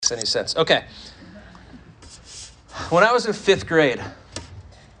makes any sense. Okay. When I was in 5th grade,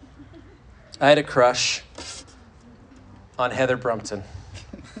 I had a crush on Heather Brumpton.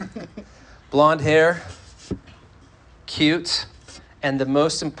 Blonde hair, cute, and the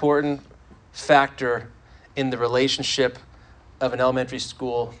most important factor in the relationship of an elementary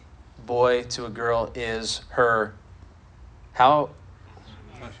school boy to a girl is her how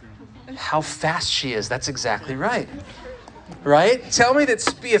fast she is. That's exactly right. Right? Tell me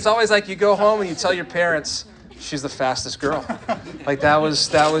that it's always like you go home and you tell your parents she's the fastest girl. Like that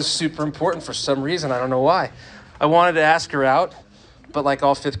was super important for some reason. I don't know why. I wanted to ask her out, but like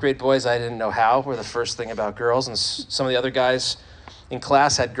all 5th grade boys, I didn't know how. We're the first thing about girls, and some of the other guys in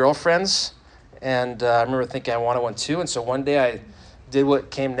class had girlfriends, and I remember thinking I wanted one too. And so one day I did what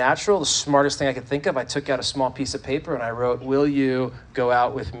came natural, the smartest thing I could think of. I took out a small piece of paper and I wrote, "Will you go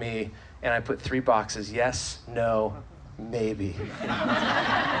out with me?" And I put 3 boxes: yes, no, maybe.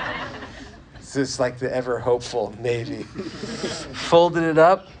 It's like the ever hopeful maybe. Folded it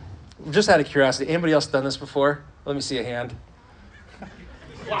up. Just out of curiosity, anybody else done this before? Let me see a hand.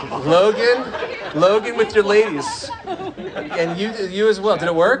 Logan with your ladies. And you as well. Did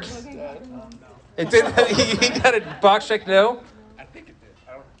it work? It did. He got a box check, no? I think it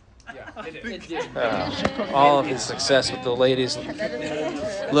did. It did. All of his success with the ladies.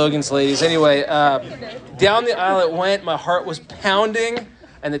 Logan's ladies. Anyway, down the aisle it went. My heart was pounding,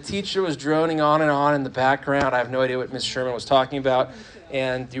 and the teacher was droning on and on in the background. I have no idea what Miss Sherman was talking about.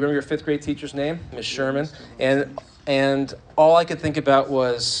 And do you remember your 5th grade teacher's name? Miss Sherman. And all I could think about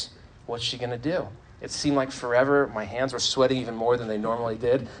was, what's she going to do? It seemed like forever. My hands were sweating even more than they normally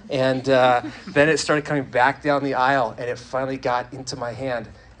did. And then it started coming back down the aisle, and it finally got into my hand.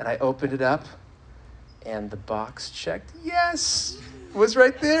 And I opened it up, and the box checked yes. It was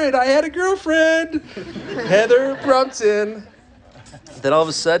right there, and I had a girlfriend, Heather Brumpton. Then all of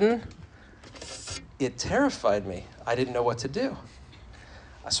a sudden, it terrified me. I didn't know what to do.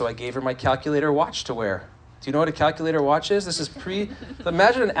 So I gave her my calculator watch to wear. Do you know what a calculator watch is? This is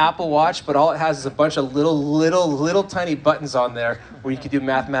imagine an Apple Watch, but all it has is a bunch of little tiny buttons on there where you can do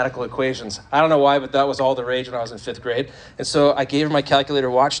mathematical equations. I don't know why, but that was all the rage when I was in 5th grade. And so I gave her my calculator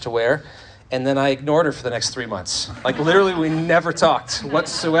watch to wear, and then I ignored her for the next 3 months. Like literally, we never talked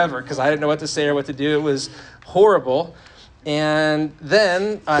whatsoever because I didn't know what to say or what to do. It was horrible. And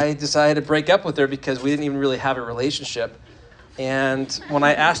then I decided to break up with her because we didn't even really have a relationship. And when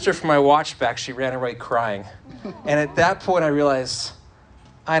I asked her for my watch back, she ran away crying. And at that point, I realized,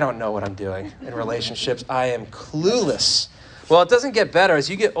 I don't know what I'm doing in relationships. I am clueless. Well, it doesn't get better. As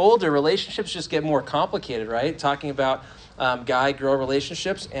you get older, relationships just get more complicated, right? Talking about guy-girl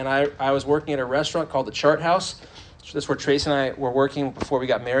relationships. And I was working at a restaurant called the Chart House. That's where Tracy and I were working before we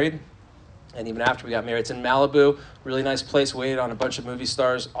got married. And even after we got married. It's in Malibu, really nice place, waited on a bunch of movie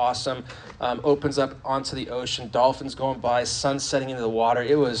stars, awesome. Opens up onto the ocean, dolphins going by, sun setting into the water.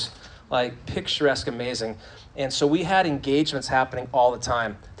 It was like picturesque, amazing. And so we had engagements happening all the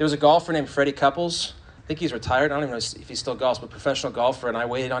time. There was a golfer named Freddie Couples. I think he's retired. I don't even know if he still golfs, but professional golfer, and I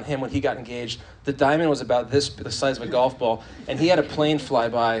waited on him when he got engaged. The diamond was about the size of a golf ball, and he had a plane fly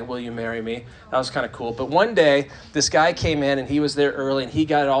by, "Will you marry me?" That was kind of cool. But one day, this guy came in, and he was there early, and he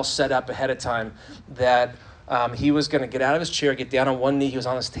got it all set up ahead of time that he was going to get out of his chair, get down on one knee. He was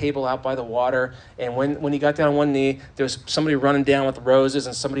on his table out by the water, and when he got down on one knee, there was somebody running down with roses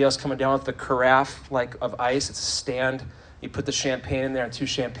and somebody else coming down with the carafe of ice. It's a stand. You put the champagne in there and 2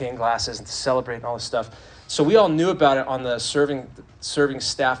 champagne glasses and to celebrate and all this stuff. So we all knew about it on the serving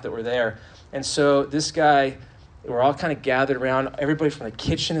staff that were there. And so this guy, we're all kind of gathered around. Everybody from the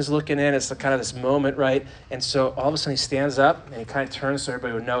kitchen is looking in. It's kind of this moment, right? And so all of a sudden he stands up and he kind of turns so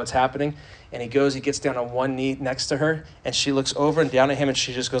everybody would know what's happening. And he gets down on one knee next to her, and she looks over and down at him, and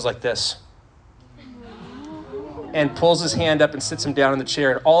she just goes like this. And pulls his hand up and sits him down in the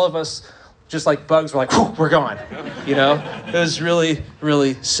chair. And all of us, just like bugs, were like, whew, we're gone. You know? It was really,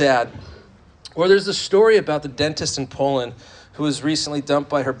 really sad. Or there's a story about the dentist in Poland who was recently dumped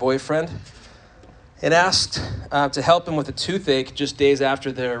by her boyfriend and asked to help him with a toothache just days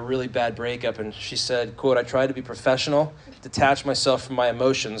after their really bad breakup. And she said, quote, "I tried to be professional, detach myself from my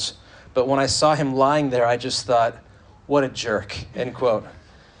emotions, but when I saw him lying there, I just thought, what a jerk," end quote.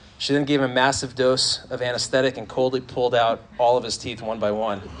 She then gave him a massive dose of anesthetic and coldly pulled out all of his teeth one by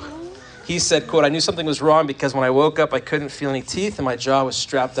one. He said, quote, "I knew something was wrong because when I woke up, I couldn't feel any teeth and my jaw was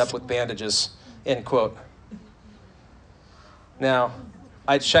strapped up with bandages," end quote. Now,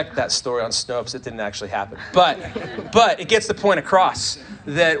 I checked that story on Snopes. It didn't actually happen. But it gets the point across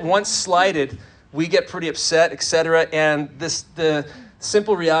that once slighted, we get pretty upset, etc. And the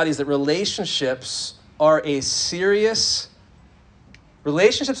simple reality is that relationships are a serious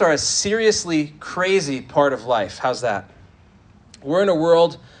Relationships are a seriously crazy part of life. How's that? We're in a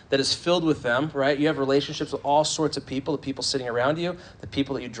world that is filled with them, right? You have relationships with all sorts of people, the people sitting around you, the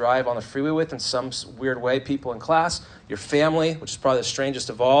people that you drive on the freeway with in some weird way, people in class, your family, which is probably the strangest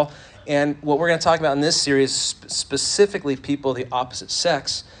of all. And what we're going to talk about in this series, specifically people of the opposite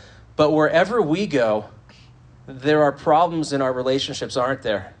sex. But wherever we go, there are problems in our relationships, aren't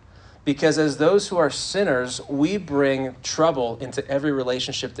there? Because as those who are sinners, we bring trouble into every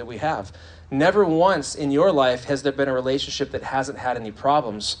relationship that we have. Never once in your life has there been a relationship that hasn't had any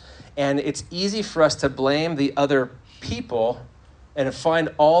problems. And it's easy for us to blame the other people and find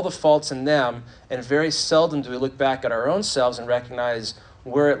all the faults in them. And very seldom do we look back at our own selves and recognize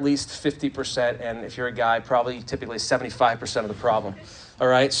we're at least 50%. And if you're a guy, probably typically 75% of the problem. All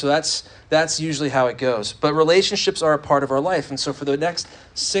right, so that's usually how it goes. But relationships are a part of our life. And so for the next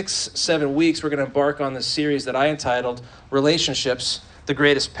 6-7 weeks, we're going to embark on this series that I entitled Relationships, the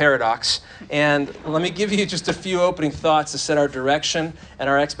Greatest Paradox. And let me give you just a few opening thoughts to set our direction and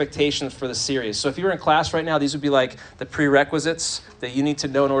our expectations for the series. So if you were in class right now, these would be like the prerequisites that you need to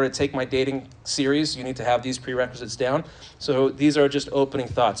know in order to take my dating series. You need to have these prerequisites down. So these are just opening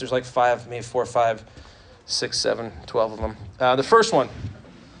thoughts. There's like 5, maybe 4, 5, 6, 7, 12 of them. The first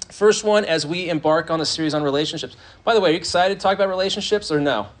one, as we embark on the series on relationships. By the way, are you excited to talk about relationships or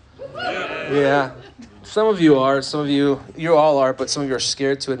no? Yeah. Some of you are, some of you all are, but some of you are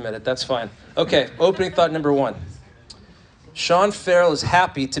scared to admit it. That's fine. Okay, opening thought number 1. Sean Farrell is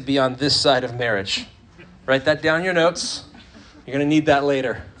happy to be on this side of marriage. Write that down in your notes. You're going to need that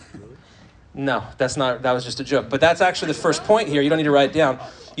later. No, that was just a joke. But that's actually the first point here. You don't need to write it down.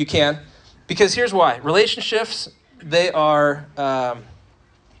 You can. Because here's why. Relationships, they are,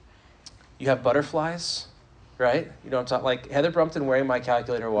 you have butterflies, right? You know what I'm talking, like Heather Brumpton wearing my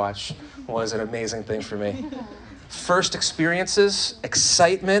calculator watch was an amazing thing for me. First experiences,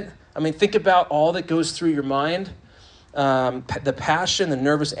 excitement. I mean, think about all that goes through your mind. The passion, the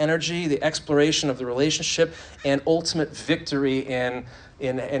nervous energy, the exploration of the relationship, and ultimate victory in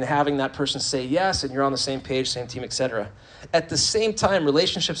having that person say yes, and you're on the same page, same team, etc. At the same time,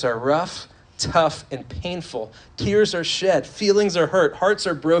 relationships are rough, tough, and painful. Tears are shed, feelings are hurt, hearts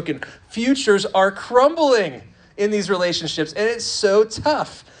are broken, futures are crumbling in these relationships, and it's so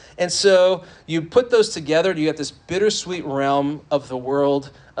tough. And so you put those together, and you get this bittersweet realm of the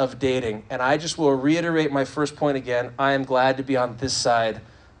world of dating. And I just will reiterate my first point again. I am glad to be on this side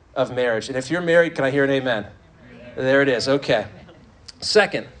of marriage. And if you're married, can I hear an amen? There it is. Okay.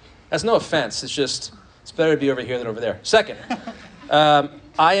 Second, that's no offense. It's better to be over here than over there. Second,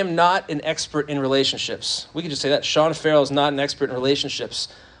 I am not an expert in relationships. We could just say that. Sean Farrell is not an expert in relationships.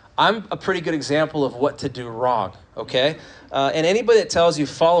 I'm a pretty good example of what to do wrong, okay? And anybody that tells you,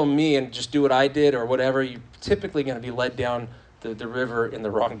 follow me and just do what I did or whatever, you're typically going to be led down the river in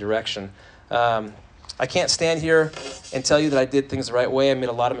the wrong direction. I can't stand here and tell you that I did things the right way. I made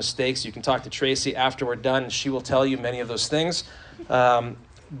a lot of mistakes. You can talk to Tracy after we're done, and she will tell you many of those things.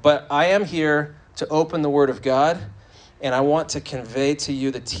 But I am here to open the Word of God, and I want to convey to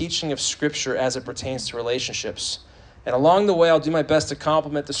you the teaching of Scripture as it pertains to relationships. And along the way, I'll do my best to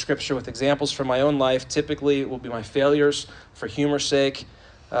complement the Scripture with examples from my own life. Typically, it will be my failures for humor's sake,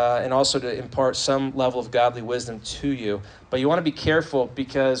 and also to impart some level of godly wisdom to you. But you want to be careful,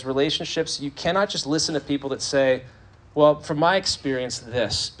 because relationships, you cannot just listen to people that say, well, from my experience,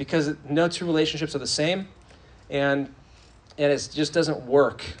 this. Because no two relationships are the same, and it just doesn't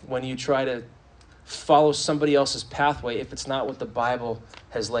work when you try to follow somebody else's pathway if it's not what the Bible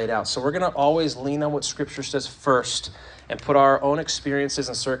has laid out. So we're going to always lean on what Scripture says first and put our own experiences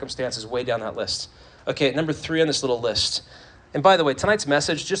and circumstances way down that list. Okay, number 3 on this little list. And by the way, tonight's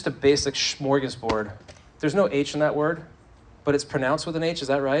message, just a basic smorgasbord. There's no H in that word, but it's pronounced with an H. Is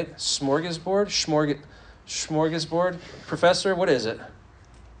that right? Smorgasbord? Smorgasbord? Professor, what is it?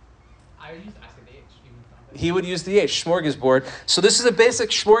 I used to ask the H. He would use the H, smorgasbord. So this is a basic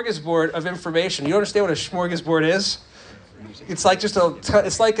smorgasbord of information. You understand what a smorgasbord is? It's like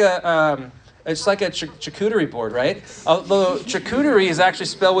it's like a charcuterie board, right? Although charcuterie is actually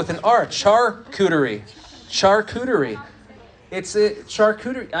spelled with an R, charcuterie. Charcuterie. It's a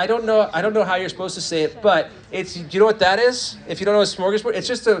charcuterie. I don't know how you're supposed to say it, but do you know what that is? If you don't know a smorgasbord,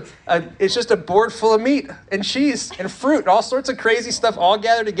 it's just a board full of meat and cheese and fruit, all sorts of crazy stuff all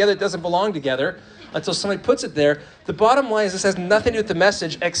gathered together. It doesn't belong together until somebody puts it there. The bottom line is this has nothing to do with the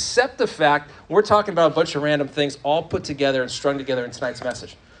message, except the fact we're talking about a bunch of random things all put together and strung together in tonight's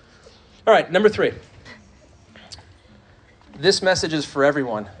message. All right, number 3. This message is for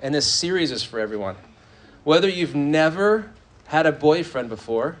everyone, and this series is for everyone. Whether you've never had a boyfriend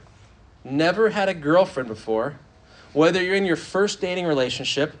before, never had a girlfriend before, Whether you're in your first dating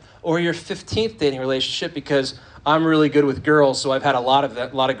relationship or your 15th dating relationship, because I'm really good with girls, so I've had a lot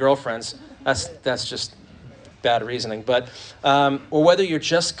of girlfriends. That's just bad reasoning. But or whether you're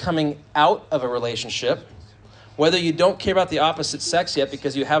just coming out of a relationship, whether you don't care about the opposite sex yet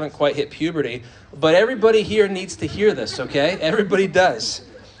because you haven't quite hit puberty, but everybody here needs to hear this, okay? Everybody does.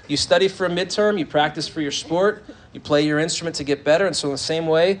 You study for a midterm, you practice for your sport, you play your instrument to get better, and so in the same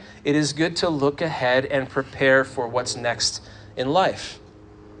way, it is good to look ahead and prepare for what's next in life.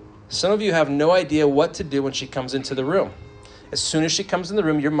 Some of you have no idea what to do when she comes into the room. As soon as she comes in the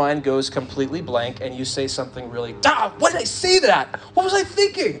room, your mind goes completely blank and you say something really, why did I say that? What was I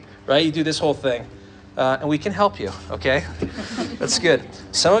thinking? Right? You do this whole thing. And we can help you, okay? That's good.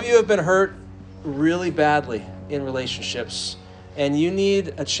 Some of you have been hurt really badly in relationships, and you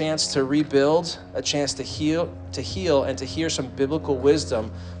need a chance to rebuild, a chance to heal, and to hear some biblical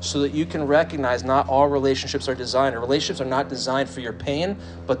wisdom so that you can recognize not all relationships are designed. Relationships are not designed for your pain,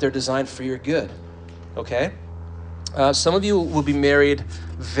 but they're designed for your good, okay? Some of you will be married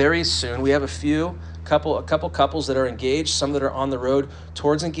very soon. We have a couple couples that are engaged, some that are on the road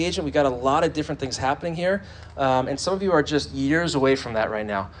towards engagement. We got a lot of different things happening here, and some of you are just years away from that right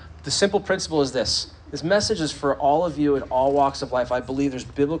now. The simple principle is this. This message is for all of you in all walks of life. I believe there's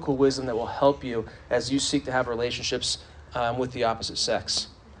biblical wisdom that will help you as you seek to have relationships with the opposite sex.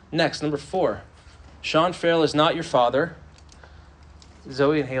 Next, number 4. Sean Farrell is not your father.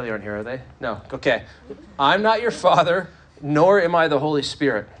 Zoe and Haley aren't here, are they? No. Okay. I'm not your father, nor am I the Holy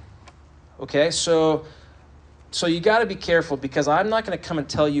Spirit. Okay? So you got to be careful, because I'm not going to come and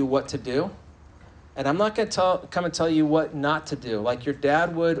tell you what to do. And I'm not going to come and tell you what not to do, like your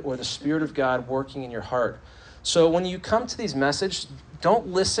dad would, or the Spirit of God working in your heart. So when you come to these messages, don't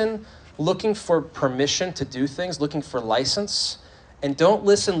listen looking for permission to do things, looking for license. And don't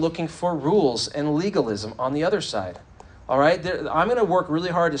listen looking for rules and legalism on the other side. All right? I'm going to work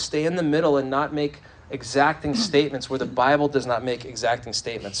really hard to stay in the middle and not make exacting statements where the Bible does not make exacting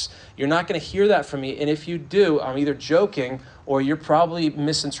statements. You're not going to hear that from me. And if you do, I'm either joking or you're probably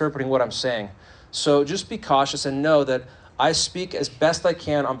misinterpreting what I'm saying. So just be cautious and know that I speak as best I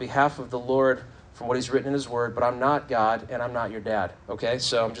can on behalf of the Lord from what he's written in his word, but I'm not God and I'm not your dad, okay?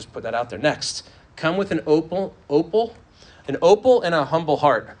 So I'm just putting that out there. Next, come with an opal and a humble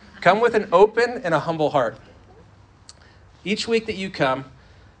heart. Come with an open and a humble heart. Each week that you come,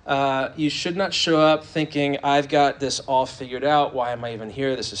 you should not show up thinking, I've got this all figured out. Why am I even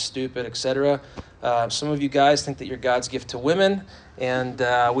here? This is stupid, etc. Some of you guys think that you're God's gift to women, and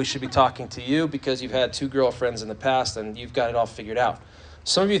we should be talking to you because you've had 2 girlfriends in the past and you've got it all figured out.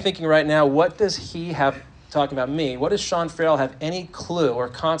 Some of you are thinking right now, what does he have, talking about me, what does Sean Farrell have any clue or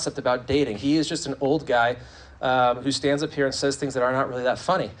concept about dating? He is just an old guy who stands up here and says things that are not really that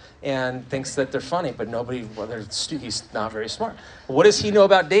funny and thinks that they're funny, but he's not very smart. What does he know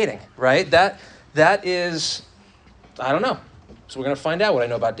about dating, right? That is, I don't know. So we're going to find out what I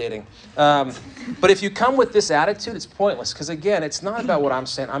know about dating. But if you come with this attitude, it's pointless. Because again, it's not about what I'm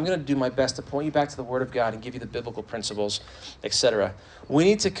saying. I'm going to do my best to point you back to the Word of God and give you the biblical principles, etc. We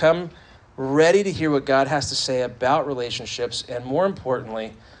need to come ready to hear what God has to say about relationships, and more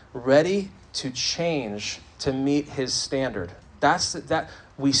importantly, ready to change to meet his standard. That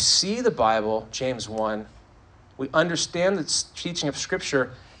we see the Bible, James 1. We understand the teaching of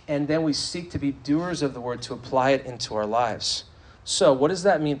Scripture, and then we seek to be doers of the Word to apply it into our lives. So what does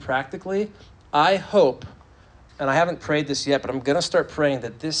that mean practically? I hope, and I haven't prayed this yet, but I'm going to start praying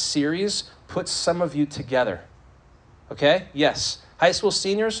that this series puts some of you together. Okay? Yes. High school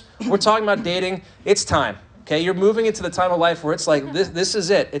seniors, we're talking about dating. It's time. Okay? You're moving into the time of life where it's like, this is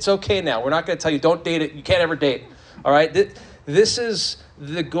it. It's okay now. We're not going to tell you, don't date it. You can't ever date. All right?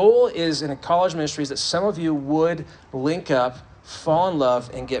 The goal is in a college ministry is that some of you would link up, fall in love,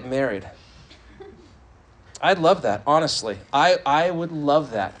 and get married. I'd love that, honestly. I would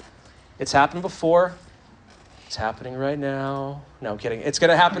love that. It's happened before. It's happening right now. No, I'm kidding. It's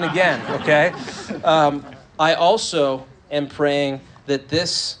going to happen again, okay? I also am praying that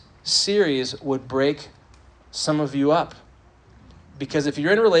this series would break some of you up. Because if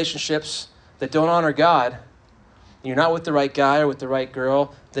you're in relationships that don't honor God, you're not with the right guy or with the right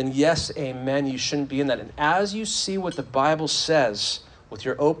girl, then yes, amen, you shouldn't be in that. And as you see what the Bible says with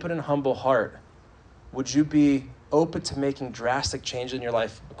your open and humble heart, would you be open to making drastic changes in your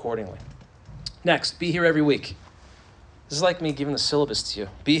life accordingly? Next, be here every week. This is like me giving the syllabus to you.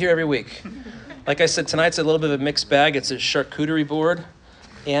 Be here every week. Like I said, tonight's a little bit of a mixed bag. It's a charcuterie board,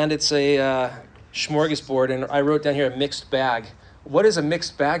 and it's a smorgasbord, and I wrote down here a mixed bag. What does a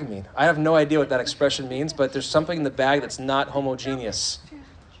mixed bag mean? I have no idea what that expression means, but there's something in the bag that's not homogeneous.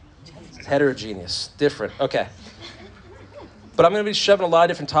 It's heterogeneous, different. Okay. But I'm going to be shoving a lot of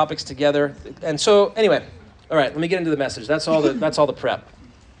different topics together. And so anyway, all right, let me get into the message. That's all the prep.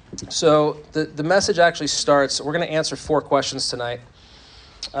 So the message actually starts, we're going to answer 4 questions tonight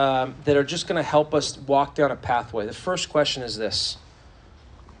that are just going to help us walk down a pathway. The first question is this.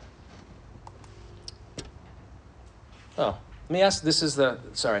 Oh, let me ask,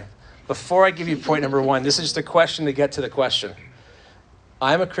 before I give you point number 1, this is just a question to get to the question.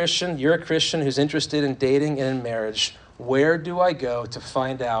 I'm a Christian, you're a Christian who's interested in dating and in marriage. Where do I go to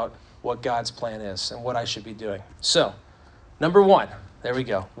find out what God's plan is and what I should be doing? So, number 1, there we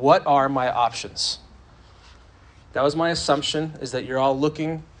go. What are my options? That was my assumption, is that you're all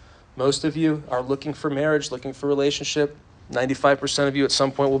looking, most of you are looking for marriage, looking for a relationship. 95% of you at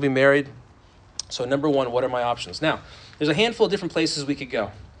some point will be married. So number 1, what are my options? Now, there's a handful of different places we could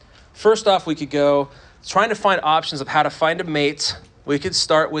go. First off, we could go trying to find options of how to find a mate. We could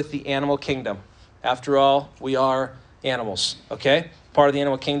start with the animal kingdom. After all, we are animals, okay? Part of the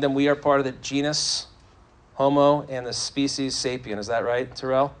animal kingdom, we are part of the genus Homo and the species Sapien. Is that right,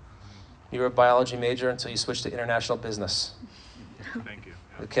 Terrell? You were a biology major until you switched to international business. Thank you.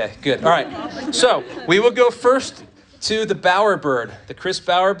 Okay, good. All right. So we will go first to the bowerbird, the Chris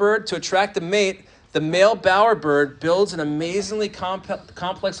bowerbird. To attract a mate, the male bowerbird builds an amazingly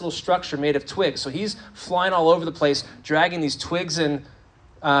complex little structure made of twigs. So he's flying all over the place, dragging these twigs in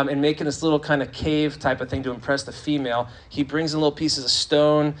and making this little kind of cave type of thing to impress the female. He brings in little pieces of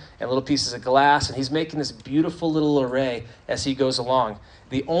stone and little pieces of glass, and he's making this beautiful little array as he goes along.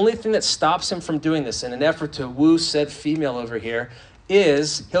 The only thing that stops him from doing this in an effort to woo said female over here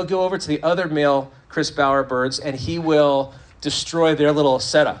is he'll go over to the other male Chris bowerbirds and he will destroy their little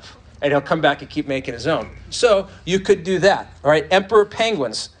setup. And he'll come back and keep making his own. So you could do that. All right, emperor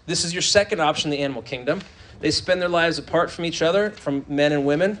penguins. This is your second option in the animal kingdom. They spend their lives apart from each other, from men and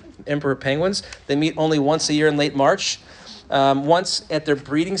women, emperor penguins. They meet only once a year in late March. Once at their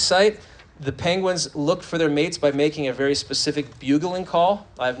breeding site, the penguins look for their mates by making a very specific bugling call.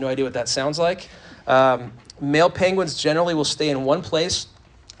 I have no idea what that sounds like. Male penguins generally will stay in one place,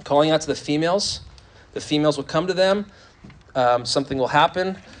 calling out to the females. The females will come to them. Something will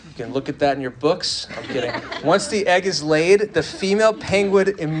happen. You can look at that in your books. I'm kidding. Once the egg is laid, the female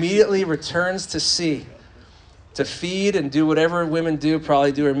penguin immediately returns to sea to feed and do whatever women do,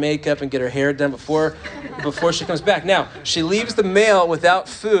 probably do her makeup and get her hair done before she comes back. Now, she leaves the male without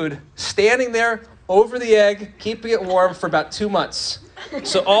food, standing there over the egg, keeping it warm for about 2 months.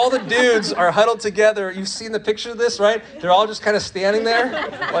 So all the dudes are huddled together. You've seen the picture of this, right? They're all just kind of standing there,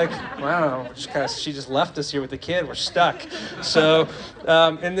 like, wow, she just left us here with the kid. We're stuck. So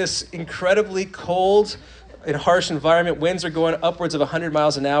in this incredibly cold and harsh environment, winds are going upwards of 100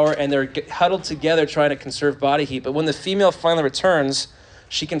 miles an hour, and they're huddled together trying to conserve body heat. But when the female finally returns,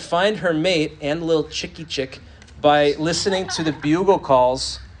 she can find her mate and the little chickie chick by listening to the bugle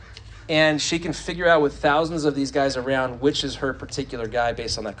calls. And she can figure out with thousands of these guys around which is her particular guy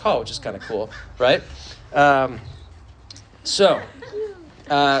based on that call, which is kind of cool, right? Animal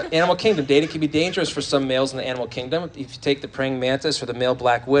kingdom. Dating can be dangerous for some males in the animal kingdom. If you take the praying mantis or the male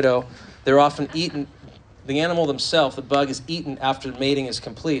black widow, they're often eaten. The animal themselves, the bug, is eaten after mating is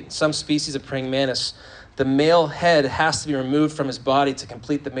complete. Some species of praying mantis, the male head has to be removed from his body to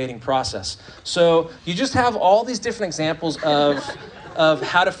complete the mating process. So you just have all these different examples of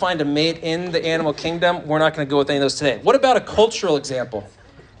how to find a mate in the animal kingdom. We're not going to go with any of those today. What about a cultural example?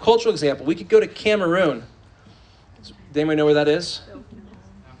 Cultural example. We could go to Cameroon. Does anybody know where that is?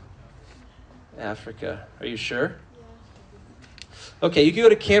 Africa. Are you sure? Okay, you can go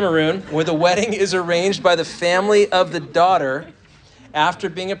to Cameroon, where the wedding is arranged by the family of the daughter after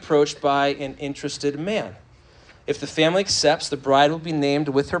being approached by an interested man. If the family accepts, the bride will be named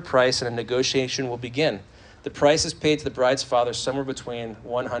with her price and a negotiation will begin. The price is paid to the bride's father somewhere between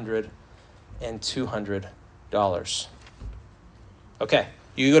 $100 and $200. Okay,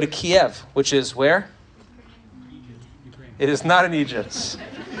 you go to Kiev, which is where? It is not in Egypt.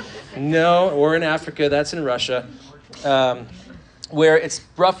 No, we're in Africa. That's in Russia, where it's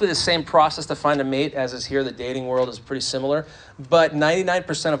roughly the same process to find a mate as is here. The dating world is pretty similar. But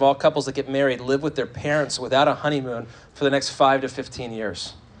 99% of all couples that get married live with their parents without a honeymoon for the next 5 to 15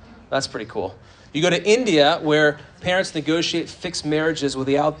 years. That's pretty cool. You go to India, where parents negotiate fixed marriages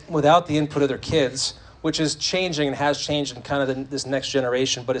without the input of their kids, which is changing and has changed in kind of this next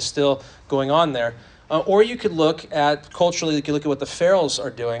generation, but is still going on there. Or you could look at, culturally, you could look at what the Farrells are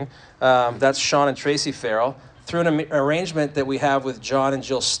doing. That's Sean and Tracy Farrell. through an arrangement that we have with John and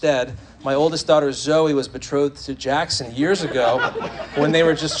Jill Stead, my oldest daughter Zoe was betrothed to Jackson years ago when they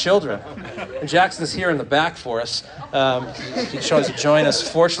were just children. And Jackson's here in the back for us. He chose to join us,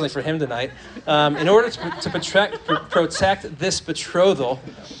 fortunately for him tonight. In order to protect this betrothal,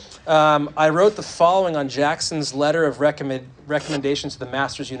 I wrote the following on Jackson's letter of recommendation to the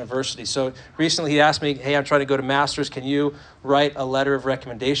Masters University. So recently he asked me, hey, I'm trying to go to Masters. Can you write a letter of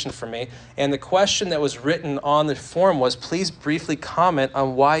recommendation for me? And the question that was written on the form was, please briefly comment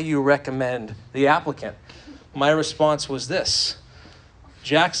on why you recommend the applicant. My response was this: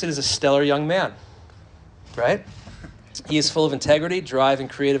 Jackson is a stellar young man, right? He is full of integrity, drive, and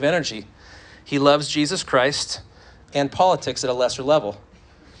creative energy. He loves Jesus Christ and politics at a lesser level.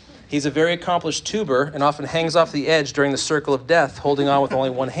 He's a very accomplished tuber and often hangs off the edge during the circle of death, holding on with only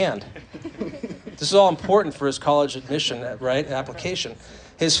one hand. This is all important for his college admission, right, application.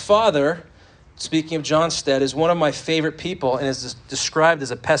 His father, speaking of John Stead, is one of my favorite people and is described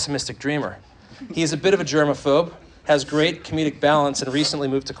as a pessimistic dreamer. He is a bit of a germaphobe, has great comedic balance, and recently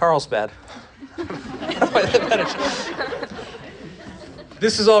moved to Carlsbad.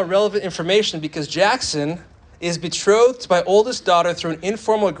 This is all relevant information because Jackson is betrothed to my oldest daughter through an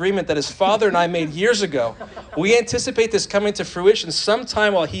informal agreement that his father and I made years ago. We anticipate this coming to fruition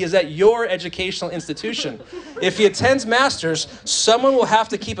sometime while he is at your educational institution. If he attends Masters, someone will have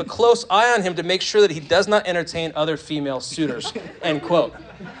to keep a close eye on him to make sure that he does not entertain other female suitors, end quote.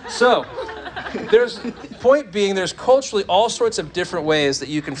 So, point being, there's culturally all sorts of different ways that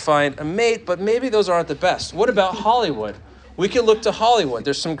you can find a mate, but maybe those aren't the best. What about Hollywood? We can look to Hollywood.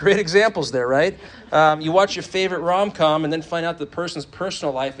 There's some great examples there, right? You watch your favorite rom-com and then find out the person's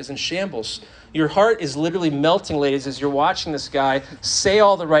personal life is in shambles. Your heart is literally melting, ladies, as you're watching this guy say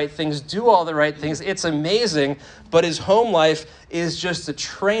all the right things, do all the right things. It's amazing, but his home life is just a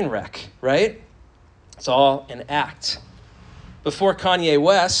train wreck, right? It's all an act. Before Kanye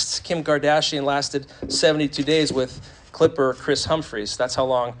West, Kim Kardashian lasted 72 days with Clipper Chris Humphries. That's how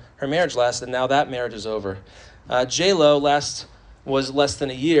long her marriage lasted. Now that marriage is over. J-Lo was less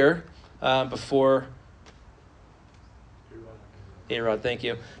than a year before A-Rod, thank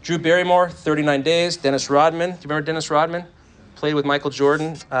you. Drew Barrymore, 39 days. Dennis Rodman, do you remember Dennis Rodman? Played with Michael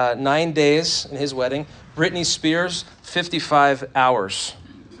Jordan, 9 days in his wedding. Britney Spears, 55 hours.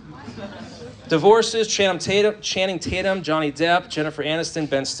 Divorces, Channing Tatum, Johnny Depp, Jennifer Aniston,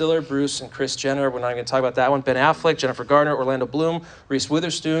 Ben Stiller, Bruce and Kris Jenner. We're not going to talk about that one. Ben Affleck, Jennifer Garner, Orlando Bloom, Reese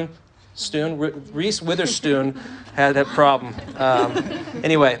Witherspoon had that problem.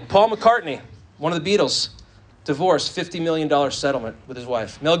 Anyway, Paul McCartney, one of the Beatles, divorced, $50 million settlement with his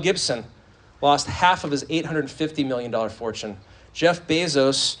wife. Mel Gibson lost half of his $850 million fortune. Jeff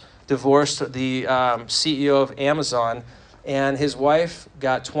Bezos divorced the CEO of Amazon, and his wife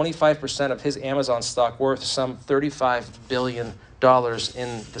got 25% of his Amazon stock, worth some $35 billion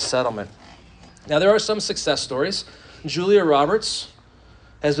in the settlement. Now, there are some success stories. Julia Roberts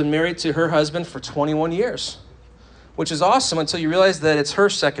has been married to her husband for 21 years, which is awesome until you realize that it's her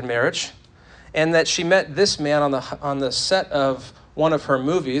second marriage and that she met this man on the set of one of her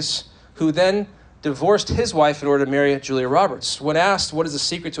movies, who then divorced his wife in order to marry Julia Roberts. When asked what is the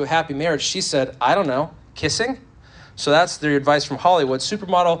secret to a happy marriage, she said, I don't know, kissing? So that's their advice from Hollywood.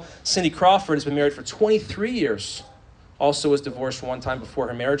 Supermodel Cindy Crawford has been married for 23 years, also was divorced one time before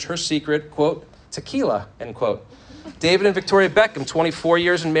her marriage. Her secret, quote, tequila, end quote. David and Victoria Beckham, 24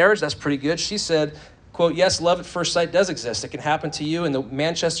 years in marriage. That's pretty good. She said, quote, yes, love at first sight does exist. It can happen to you in the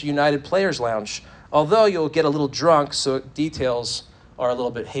Manchester United Players Lounge, although you'll get a little drunk, so details are a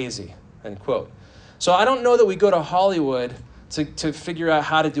little bit hazy, end quote. So I don't know that we go to Hollywood to figure out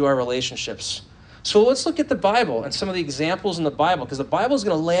how to do our relationships. So let's look at the Bible and some of the examples in the Bible, because the Bible is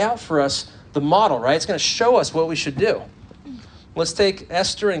going to lay out for us the model, right? It's going to show us what we should do. Let's take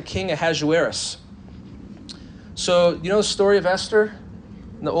Esther and King Ahasuerus. So, you know the story of Esther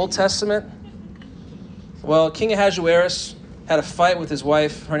in the Old Testament? Well, King Ahasuerus had a fight with his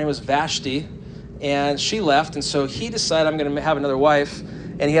wife. Her name was Vashti, and she left, and so he decided, I'm going to have another wife,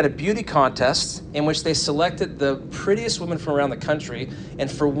 and he had a beauty contest in which they selected the prettiest women from around the country,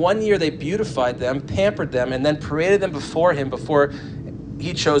 and for 1 year they beautified them, pampered them, and then paraded them before him before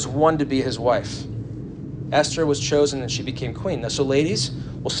he chose one to be his wife. Esther was chosen, and she became queen. Now, so ladies,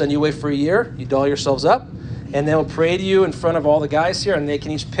 we'll send you away for a year, you doll yourselves up, and then we'll parade you in front of all the guys here, and they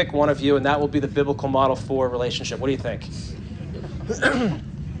can each pick one of you, and that will be the biblical model for a relationship. What do you think?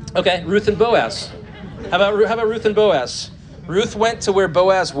 Okay, Ruth and Boaz. How about Ruth and Boaz? Ruth went to where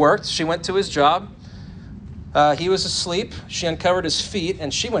Boaz worked. She went to his job. He was asleep. She uncovered his feet,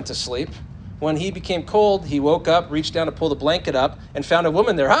 and she went to sleep. When he became cold, he woke up, reached down to pull the blanket up, and found a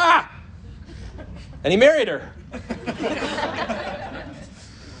woman there. Ah! And he married her.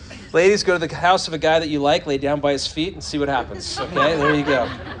 Ladies, go to the house of a guy that you like, lay down by his feet, and see what happens. Okay, there you go.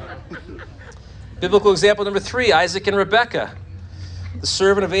 Biblical example number 3, Isaac and Rebekah. The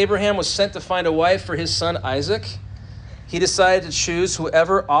servant of Abraham was sent to find a wife for his son Isaac. He decided to choose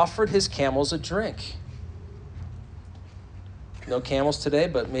whoever offered his camels a drink. No camels today,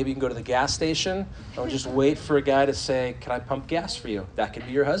 but maybe you can go to the gas station and just wait for a guy to say, "Can I pump gas for you?" That could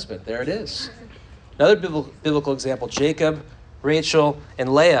be your husband. There it is. Another biblical example, Jacob, Rachel,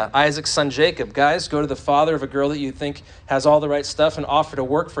 and Leah, Isaac's son Jacob. Guys, go to the father of a girl that you think has all the right stuff and offer to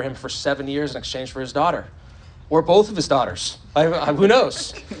work for him for 7 years in exchange for his daughter. Or both of his daughters. Who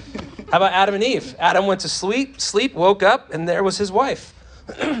knows? How about Adam and Eve? Adam went to sleep, woke up, and there was his wife.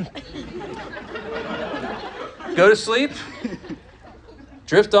 Go to sleep,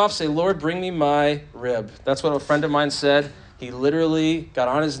 drift off, say, "Lord, bring me my rib." That's what a friend of mine said. He literally got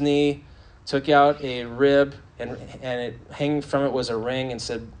on his knee, took out a rib, and it hanging from it was a ring, and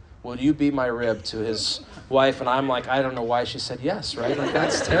said, "Will you be my rib?" to his wife. And I'm like, I don't know why she said yes, right? Like,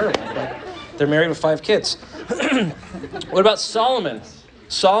 that's terrible. But they're married with 5 kids. What about Solomon?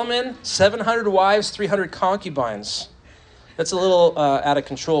 Solomon, 700 wives, 300 concubines. That's a little out of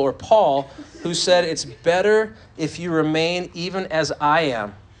control. Or Paul, who said, "It's better if you remain even as I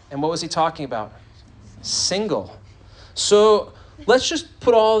am." And what was he talking about? Single. So let's just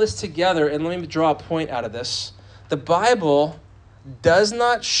put all this together and let me draw a point out of this. The Bible does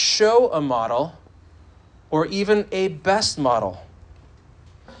not show a model or even a best model.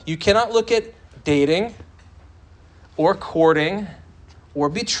 You cannot look at dating or courting or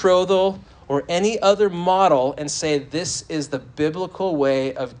betrothal or any other model and say this is the biblical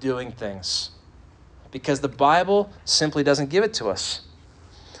way of doing things, because the Bible simply doesn't give it to us.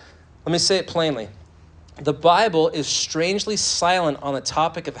 Let me say it plainly. The Bible is strangely silent on the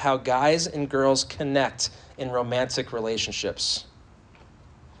topic of how guys and girls connect in romantic relationships.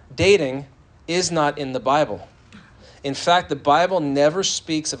 Dating is not in the Bible. In fact, the Bible never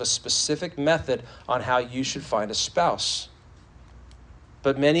speaks of a specific method on how you should find a spouse.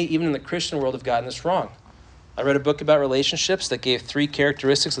 But many, even in the Christian world, have gotten this wrong. I read a book about relationships that gave 3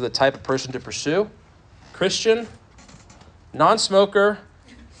 characteristics of the type of person to pursue: Christian, non-smoker,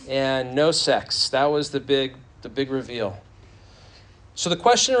 and no sex. That was the big reveal. So the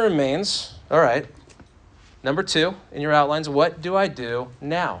question remains, all right, number 2 in your outlines, what do I do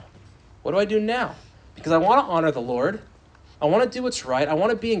now? What do I do now? Because I want to honor the Lord. I want to do what's right. I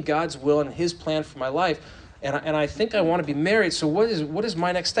want to be in God's will and his plan for my life. And I think I want to be married. So what is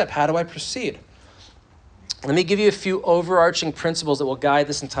my next step? How do I proceed? Let me give you a few overarching principles that will guide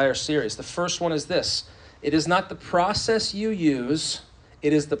this entire series. The first one is this: it is not the process you use,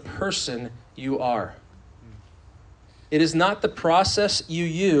 it is the person you are. It is not the process you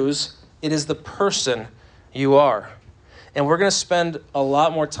use, it is the person you are. And we're going to spend a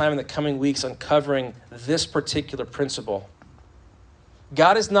lot more time in the coming weeks uncovering this particular principle.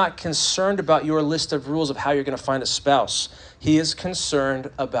 God is not concerned about your list of rules of how you're going to find a spouse. He is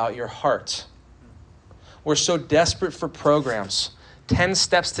concerned about your heart. We're so desperate for programs. 10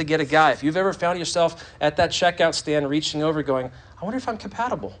 steps to get a guy. If you've ever found yourself at that checkout stand reaching over going, "I wonder if I'm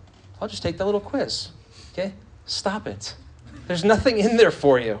compatible. I'll just take that little quiz." Okay? Stop it. There's nothing in there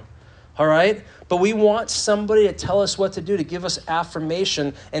for you. All right? But we want somebody to tell us what to do, to give us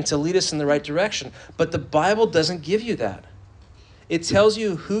affirmation and to lead us in the right direction. But the Bible doesn't give you that. It tells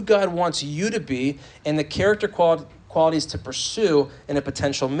you who God wants you to be and the character qualities to pursue in a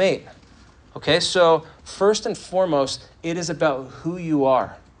potential mate. Okay, so first and foremost, it is about who you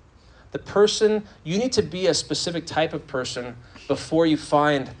are. The person, you need to be a specific type of person before you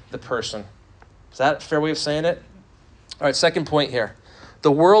find the person. Is that a fair way of saying it? All right, second point here.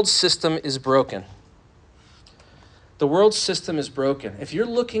 The world system is broken. The world system is broken. If you're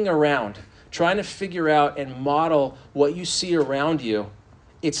looking around, trying to figure out and model what you see around you,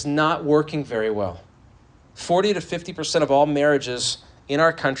 it's not working very well. 40 to 50% of all marriages in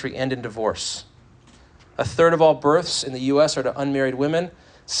our country end in divorce. 1/3 of all births in the U.S. are to unmarried women.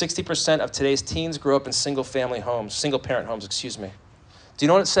 60% of today's teens grow up in single-parent homes. Do you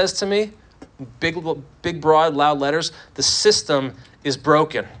know what it says to me? Big, broad, loud letters. The system is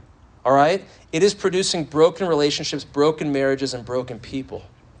broken, all right? It is producing broken relationships, broken marriages, and broken people.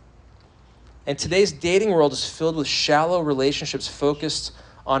 And today's dating world is filled with shallow relationships focused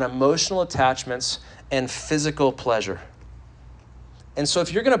on emotional attachments and physical pleasure. And so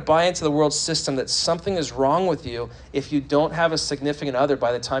if you're going to buy into the world system that something is wrong with you if you don't have a significant other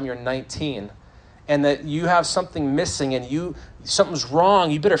by the time you're 19, and that you have something missing and something's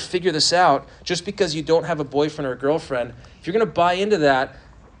wrong, you better figure this out just because you don't have a boyfriend or a girlfriend, if you're going to buy into that,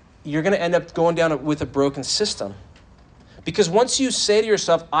 you're going to end up going down with a broken system. Because once you say to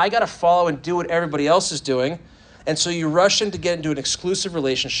yourself, I got to follow and do what everybody else is doing, and so you rush in to get into an exclusive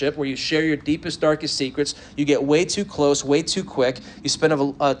relationship where you share your deepest, darkest secrets. You get way too close, way too quick. You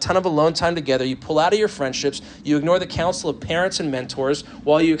spend a ton of alone time together. You pull out of your friendships. You ignore the counsel of parents and mentors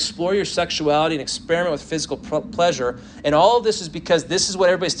while you explore your sexuality and experiment with physical pleasure. And all of this is because this is what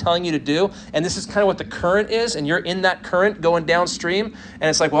everybody's telling you to do. And this is kind of what the current is. And you're in that current going downstream. And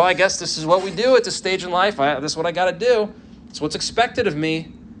it's like, well, I guess this is what we do at this stage in life. This is what I got to do. It's what's expected of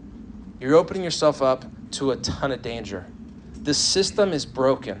me. You're opening yourself up to a ton of danger. The system is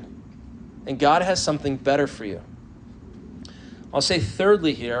broken, and God has something better for you. I'll say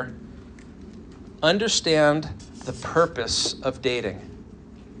thirdly here, understand the purpose of dating.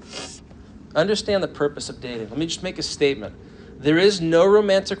 Understand the purpose of dating. Let me just make a statement. There is no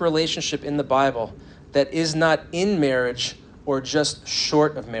romantic relationship in the Bible that is not in marriage or just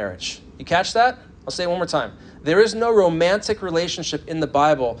short of marriage. You catch that? I'll say it one more time. There is no romantic relationship in the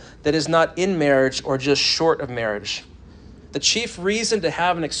Bible that is not in marriage or just short of marriage. The chief reason to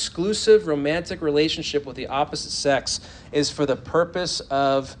have an exclusive romantic relationship with the opposite sex is for the purpose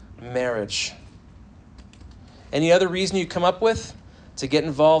of marriage. Any other reason you come up with to get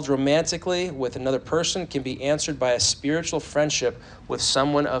involved romantically with another person can be answered by a spiritual friendship with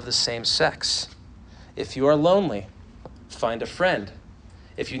someone of the same sex. If you are lonely, find a friend.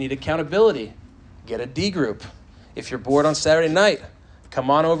 If you need accountability, get a D group. If you're bored on Saturday night, come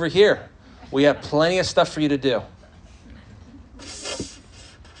on over here. We have plenty of stuff for you to do.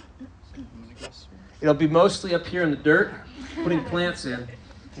 It'll be mostly up here in the dirt, putting plants in,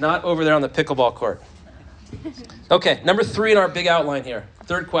 not over there on the pickleball court. Okay, number 3 in our big outline here.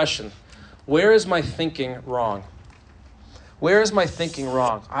 Third question. Where is my thinking wrong? Where is my thinking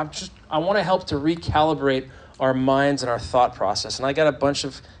wrong? I want to help to recalibrate our minds and our thought process. And I got a bunch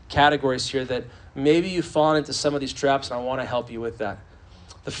of categories here that maybe you've fallen into some of these traps, and I want to help you with that.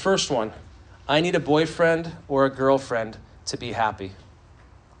 The first one, I need a boyfriend or a girlfriend to be happy.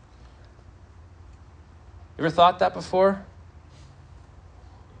 You ever thought that before?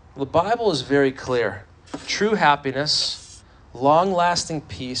 Well, the Bible is very clear. True happiness, long-lasting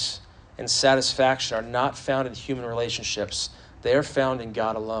peace, and satisfaction are not found in human relationships. They are found in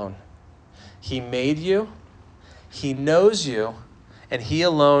God alone. He made you, He knows you, and He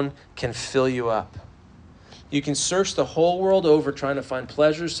alone can fill you up. You can search the whole world over trying to find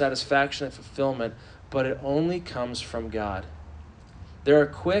pleasure, satisfaction, and fulfillment, but it only comes from God. There are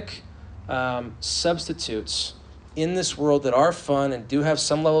quick substitutes in this world that are fun and do have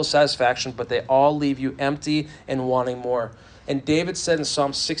some level of satisfaction, but they all leave you empty and wanting more. And David said in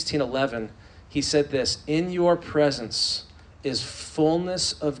Psalm 16:11, he said this, "In your presence is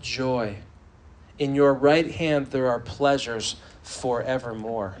fullness of joy. In your right hand there are pleasures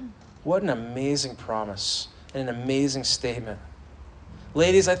forevermore." What an amazing promise and an amazing statement.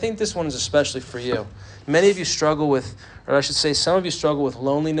 Ladies, I think this one is especially for you. Many of you struggle with, or I should say some of you struggle with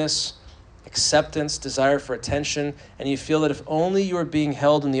loneliness, acceptance, desire for attention, and you feel that if only you were being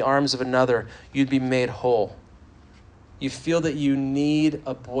held in the arms of another, you'd be made whole. You feel that you need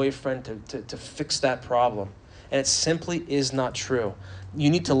a boyfriend to fix that problem, and it simply is not true. You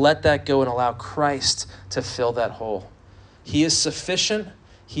need to let that go and allow Christ to fill that hole. He is sufficient,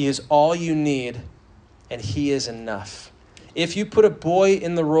 He is all you need, and He is enough. If you put a boy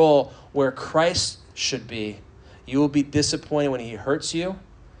in the role where Christ should be, you will be disappointed when he hurts you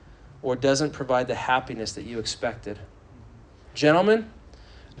or doesn't provide the happiness that you expected. Gentlemen,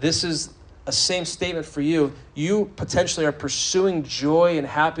 this is a same statement for you. You potentially are pursuing joy and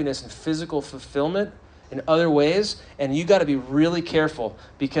happiness and physical fulfillment in other ways, and you got to be really careful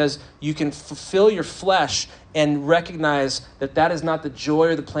because you can fulfill your flesh and recognize that that is not the joy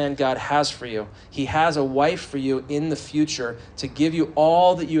or the plan God has for you. He has a wife for you in the future to give you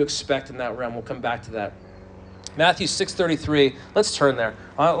all that you expect in that realm. We'll come back to that. Matthew 6:33, let's turn there.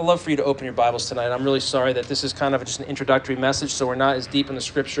 I'd love for you to open your Bibles tonight. I'm really sorry that this is kind of just an introductory message, so we're not as deep in the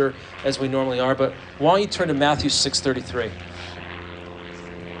scripture as we normally are, but why don't you turn to Matthew 6:33.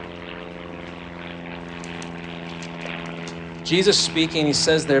 Jesus speaking, he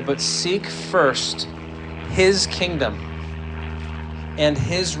says there, "But seek first His kingdom and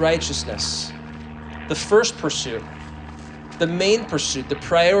His righteousness." The first pursuit, the main pursuit, the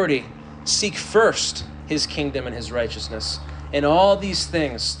priority, seek first His kingdom and His righteousness. And all these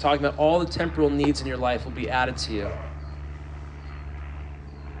things, talking about all the temporal needs in your life, will be added to you.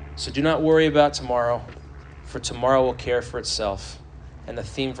 So do not worry about tomorrow, for tomorrow will care for itself. And the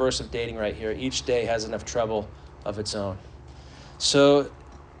theme verse of dating right here, each day has enough trouble of its own. So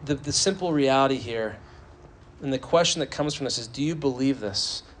the simple reality here, and the question that comes from this is, do you believe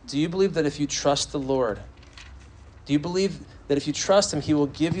this? Do you believe that if you trust the Lord, do you believe that if you trust him, he will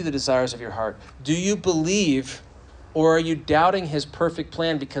give you the desires of your heart? Do you believe, or are you doubting his perfect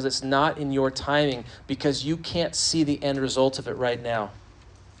plan because it's not in your timing, because you can't see the end result of it right now?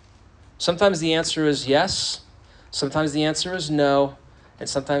 Sometimes the answer is yes. Sometimes the answer is no. And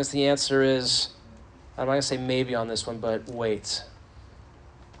sometimes the answer is, I'm not going to say maybe on this one, but wait.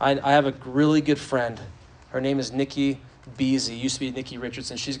 I have a really good friend. Her name is Nikki Beasy, used to be Nikki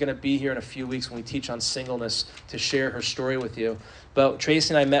Richardson. She's going to be here in a few weeks when we teach on singleness to share her story with you. But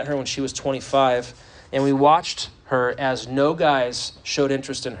Tracy and I met her when she was 25, and we watched her as no guys showed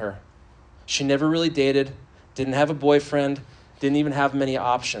interest in her. She never really dated, didn't have a boyfriend, didn't even have many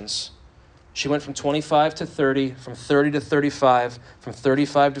options. She went from 25 to 30, from 30 to 35, from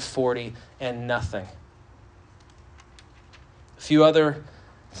 35 to 40, and nothing. A few other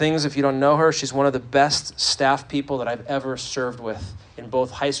things, if you don't know her, she's one of the best staff people that I've ever served with in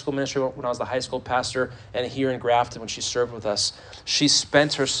both high school ministry when I was the high school pastor and here in Grafton when she served with us. She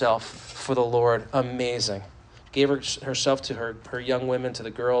spent herself for the Lord. Amazing. Gave herself to her young women, to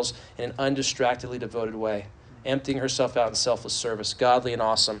the girls, in an undistractedly devoted way, emptying herself out in selfless service, godly and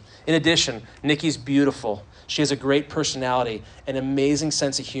awesome. In addition, Nikki's beautiful. She has a great personality, an amazing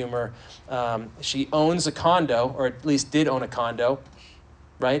sense of humor. She owns a condo, or at least did own a condo,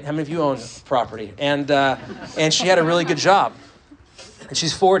 right? How many of you own property? And she had a really good job. And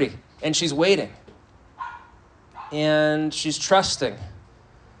she's 40, and she's waiting. And she's trusting.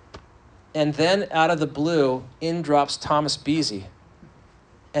 And then out of the blue, in drops Thomas Beasy.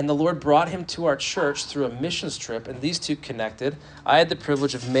 And the Lord brought him to our church through a missions trip, and these two connected. I had the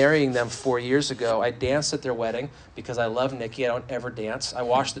privilege of marrying them 4 years ago. I danced at their wedding because I love Nikki. I don't ever dance. I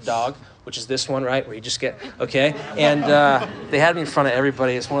washed the dog, which is this one, right, where you just get, okay? And they had me in front of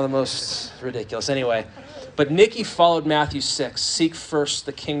everybody. It's one of the most ridiculous. Anyway, but Nikki followed Matthew 6. Seek first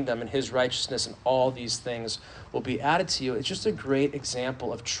the kingdom and his righteousness, and all these things will be added to you. It's just a great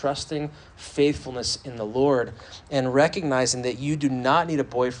example of trusting faithfulness in the Lord and recognizing that you do not need a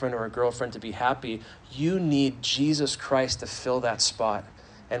boyfriend or a girlfriend to be happy. You need Jesus Christ to fill that spot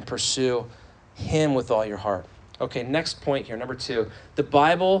and pursue him with all your heart. Okay, next point here, number 2. The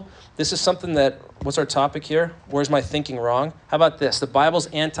Bible, this is something that, what's our topic here? Where's my thinking wrong? How about this? The Bible's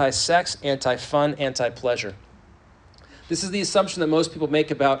anti-sex, anti-fun, anti-pleasure. This is the assumption that most people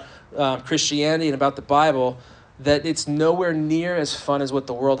make about Christianity and about the Bible, that it's nowhere near as fun as what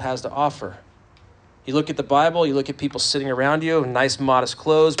the world has to offer. You look at the Bible, you look at people sitting around you, nice modest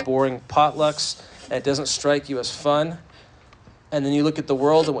clothes, boring potlucks, and it doesn't strike you as fun. And then you look at the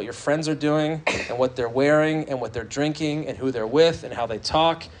world and what your friends are doing and what they're wearing and what they're drinking and who they're with and how they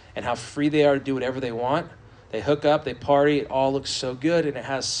talk and how free they are to do whatever they want. They hook up, they party, it all looks so good, and it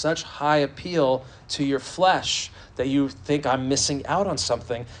has such high appeal to your flesh that you think, I'm missing out on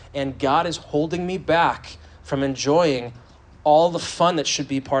something, and God is holding me back from enjoying all the fun that should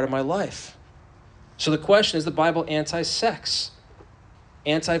be part of my life. So the question, is the Bible anti-sex,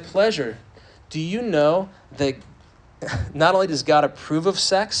 anti-pleasure? Do you know that not only does God approve of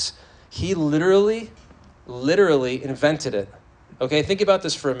sex, he literally invented it? Okay, think about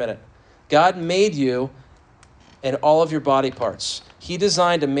this for a minute. God made you and all of your body parts. He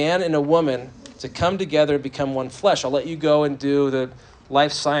designed a man and a woman to come together and become one flesh. I'll let you go and do the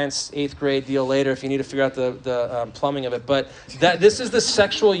life science 8th grade deal later if you need to figure out the plumbing of it. But this is the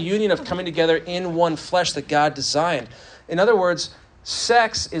sexual union of coming together in one flesh that God designed. In other words,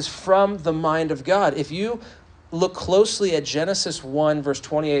 sex is from the mind of God. If you look closely at Genesis 1, verse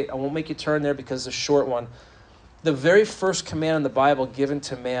 28, I won't make you turn there because it's a short one. The very first command in the Bible given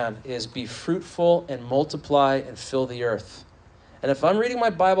to man is be fruitful and multiply and fill the earth. And if I'm reading my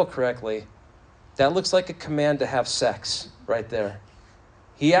Bible correctly, that looks like a command to have sex right there.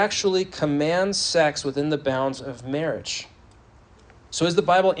 He actually commands sex within the bounds of marriage. So is the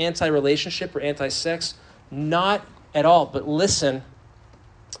Bible anti-relationship or anti-sex? Not at all. But listen,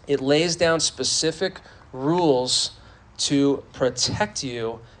 it lays down specific rules to protect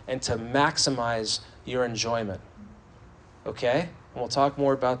you and to maximize your enjoyment. Okay? And we'll talk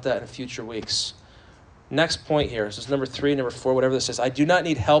more about that in future weeks. Next point here. This is number 3, number 4, whatever this is. I do not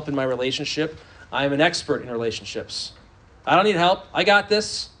need help in my relationship. I am an expert in relationships. I don't need help. I got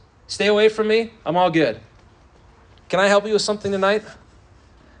this. Stay away from me. I'm all good. Can I help you with something tonight?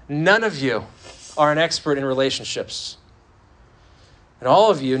 None of you are an expert in relationships. And all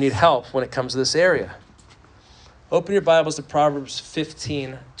of you need help when it comes to this area. Open your Bibles to Proverbs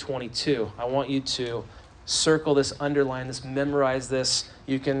 15:22. I want you to circle this, underline this, memorize this.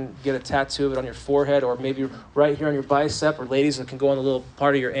 You can get a tattoo of it on your forehead or maybe right here on your bicep, or ladies, it can go on the little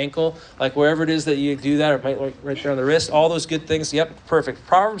part of your ankle, like wherever it is that you do that, or might like right there on the wrist, all those good things. Yep, perfect.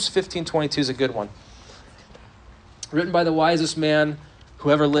 Proverbs 15:22 is a good one. Written by the wisest man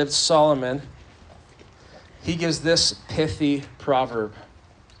who ever lived, Solomon. He gives this pithy proverb.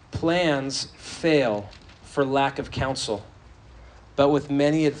 Plans fail for lack of counsel, but with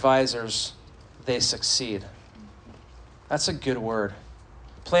many advisors, they succeed. That's a good word.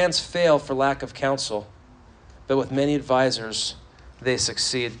 Plans fail for lack of counsel, but with many advisors, they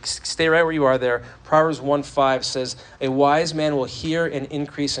succeed. Stay right where you are there. Proverbs 1:5 says, a wise man will hear and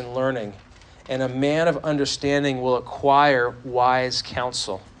increase in learning, and a man of understanding will acquire wise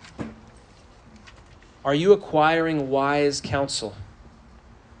counsel. Are you acquiring wise counsel?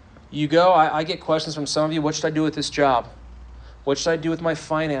 You go, I get questions from some of you, what should I do with this job? What should I do with my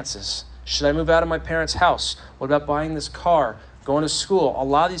finances? Should I move out of my parents' house? What about buying this car? Going to school? A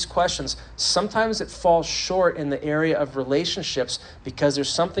lot of these questions, sometimes it falls short in the area of relationships because there's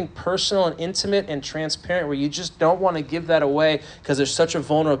something personal and intimate and transparent where you just don't want to give that away because there's such a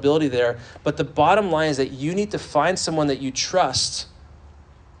vulnerability there. But the bottom line is that you need to find someone that you trust,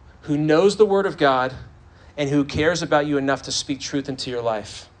 who knows the Word of God, and who cares about you enough to speak truth into your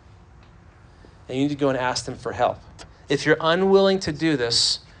life. And you need to go and ask them for help. If you're unwilling to do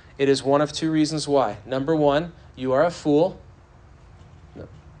this, it is one of two reasons why. Number one, you are a fool.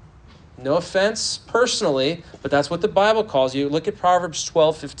 No offense personally, but that's what the Bible calls you. Look at Proverbs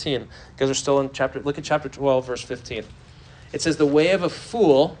 12:15, because we're still in look at chapter 12, verse 15. It says, the way of a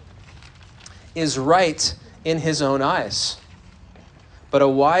fool is right in his own eyes, but a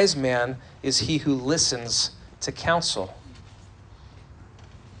wise man is he who listens to counsel.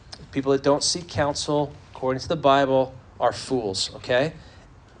 People that don't seek counsel, according to the Bible, are fools, okay?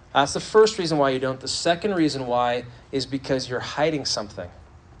 That's the first reason why you don't. The second reason why is because you're hiding something,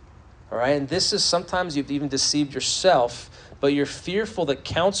 all right? And this is sometimes you've even deceived yourself, but you're fearful that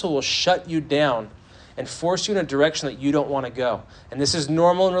counsel will shut you down and force you in a direction that you don't want to go. And this is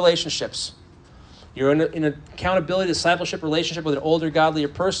normal in relationships. You're in an accountability, discipleship relationship with an older, godlier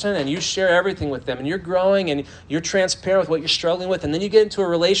person, and you share everything with them, and you're growing, and you're transparent with what you're struggling with, and then you get into a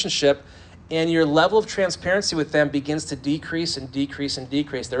relationship, and your level of transparency with them begins to decrease and decrease and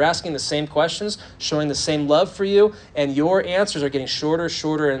decrease. They're asking the same questions, showing the same love for you, and your answers are getting shorter,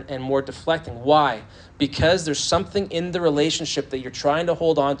 and more deflecting. Why? Because there's something in the relationship that you're trying to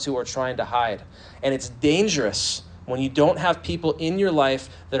hold on to or trying to hide. And it's dangerous when you don't have people in your life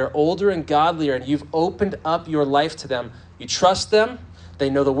that are older and godlier, and you've opened up your life to them. You trust them, they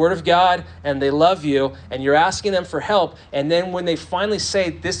know the Word of God, and they love you, and you're asking them for help. And then when they finally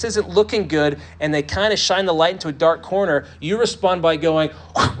say, this isn't looking good, and they kind of shine the light into a dark corner, you respond by going,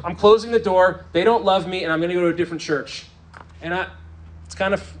 I'm closing the door, they don't love me, and I'm going to go to a different church. And it's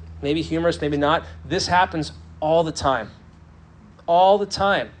kind of maybe humorous, maybe not. This happens all the time. All the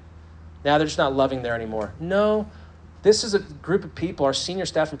time. Now they're just not loving there anymore. No. This is a group of people, our senior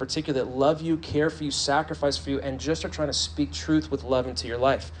staff in particular, that love you, care for you, sacrifice for you, and just are trying to speak truth with love into your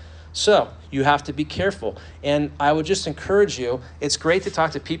life. So you have to be careful. And I would just encourage you, it's great to talk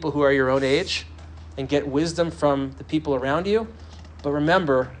to people who are your own age and get wisdom from the people around you. But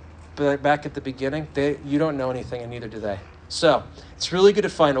remember, back at the beginning, you don't know anything, and neither do they. So it's really good to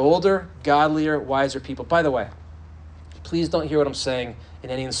find older, godlier, wiser people. By the way, please don't hear what I'm saying in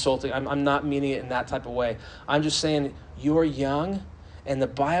any insulting. I'm not meaning it in that type of way. I'm just saying you're young, and the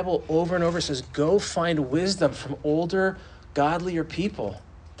Bible over and over says, go find wisdom from older, godlier people.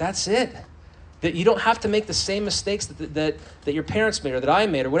 That's it. That you don't have to make the same mistakes that your parents made or that I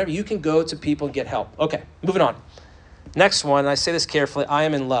made or whatever. You can go to people and get help. Okay, moving on. Next one, and I say this carefully, I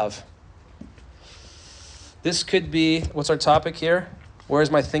am in love. This could be, what's our topic here? Where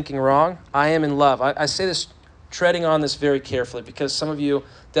is my thinking wrong? I am in love. I say this treading on this very carefully because some of you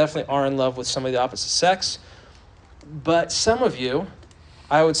definitely are in love with somebody of the opposite sex. But some of you,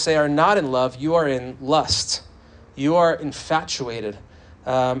 I would say, are not in love. You are in lust. You are infatuated.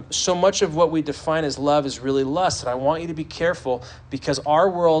 So much of what we define as love is really lust. And I want you to be careful because our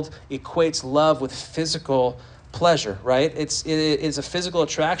world equates love with physical pleasure, right? It's a physical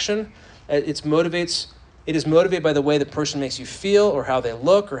attraction. It is motivated by the way the person makes you feel or how they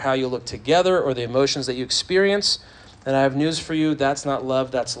look or how you look together or the emotions that you experience. And I have news for you, that's not love,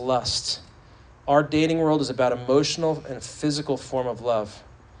 that's lust. Our dating world is about emotional and physical form of love.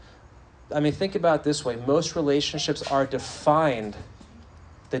 I mean, think about it this way. Most relationships are defined.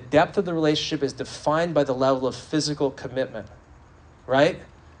 The depth of the relationship is defined by the level of physical commitment, right?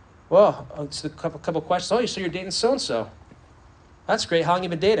 Well, it's a couple questions. Oh, so you're dating so-and-so. That's great. How long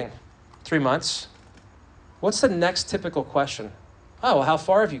have you been dating? 3 months. What's the next typical question? Oh, well, how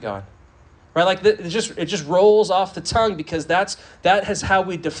far have you gone? Right? Like it just rolls off the tongue because that is how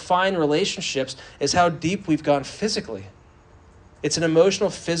we define relationships, is how deep we've gone physically. It's an emotional,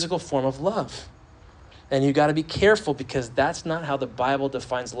 physical form of love. And you got to be careful because that's not how the Bible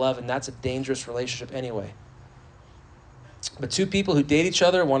defines love, and that's a dangerous relationship anyway. But two people who date each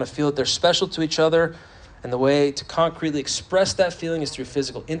other want to feel that they're special to each other, and the way to concretely express that feeling is through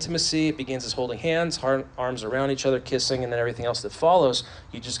physical intimacy. It begins as holding hands, arms around each other, kissing, and then everything else that follows.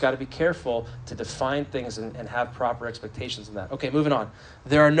 You just got to be careful to define things and have proper expectations in that. Okay, moving on.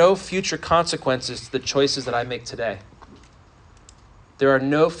 There are no future consequences to the choices that I make today. There are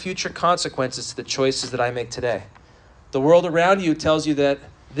no future consequences to the choices that I make today. The world around you tells you that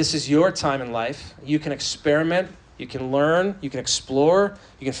this is your time in life. You can experiment, you can learn, you can explore,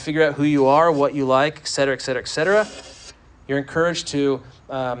 you can figure out who you are, what you like, et cetera, et cetera, et cetera. You're encouraged to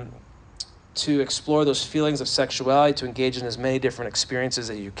explore those feelings of sexuality, to engage in as many different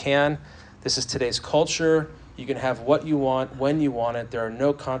experiences as you can. This is today's culture. You can have what you want, when you want it. There are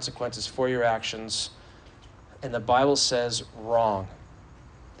no consequences for your actions. And the Bible says wrong.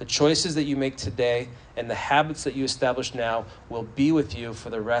 The choices that you make today and the habits that you establish now will be with you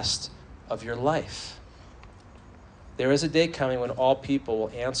for the rest of your life. There is a day coming when all people will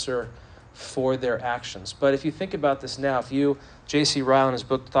answer for their actions. But if you think about this now, J.C. Ryle in his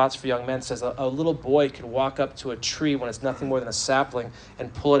book Thoughts for Young Men says a little boy could walk up to a tree when it's nothing more than a sapling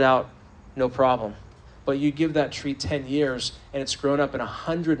and pull it out, no problem. But you give that tree 10 years and it's grown up and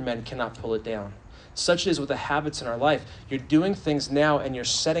 100 men cannot pull it down. Such it is with the habits in our life. You're doing things now and you're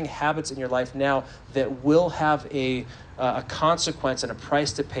setting habits in your life now that will have a consequence and a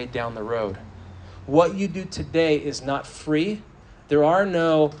price to pay down the road. What you do today is not free. There are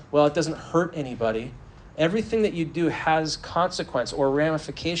no, well, it doesn't hurt anybody. Everything that you do has consequence or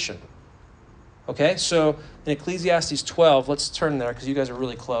ramification. Okay, so in Ecclesiastes 12, let's turn there because you guys are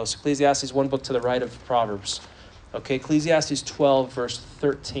really close. Ecclesiastes, one book to the right of Proverbs. Okay, Ecclesiastes 12, verse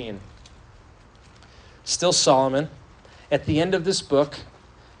 13. Still Solomon. At the end of this book,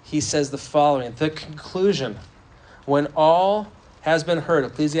 he says the following, the conclusion, when all has been heard,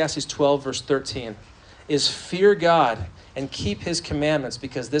 Ecclesiastes 12, verse 13, is fear God and keep his commandments,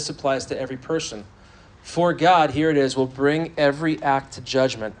 because this applies to every person. For God, here it is, will bring every act to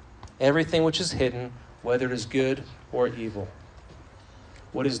judgment, everything which is hidden, whether it is good or evil.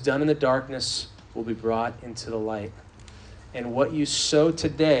 What is done in the darkness will be brought into the light. And what you sow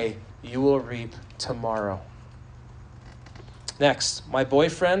today, you will reap tomorrow. Next, my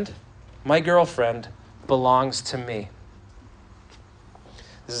boyfriend, my girlfriend belongs to me.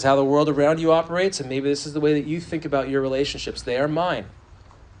 This is how the world around you operates, and maybe this is the way that you think about your relationships. They are mine,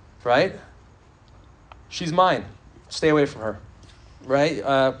 right? She's mine. Stay away from her,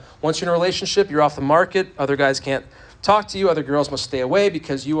 right? Once you're in a relationship, you're off the market. Other guys can't talk to you. Other girls must stay away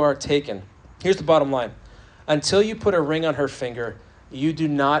because you are taken. Here's the bottom line. Until you put a ring on her finger, you do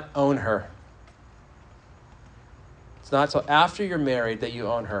not own her. It's not until after you're married that you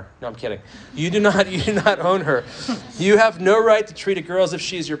own her. No, I'm kidding. You do not own her. You have no right to treat a girl as if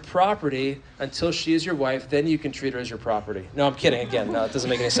she is your property until she is your wife. Then you can treat her as your property. No, I'm kidding. Again, no, it doesn't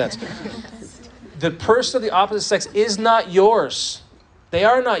make any sense. The person of the opposite sex is not yours. They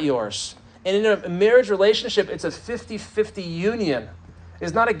are not yours. And in a marriage relationship, it's a 50-50 union.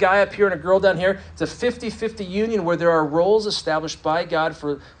 It's not a guy up here and a girl down here. It's a 50-50 union where there are roles established by God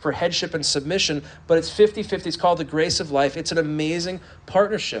for headship and submission, but it's 50-50. It's called the grace of life. It's an amazing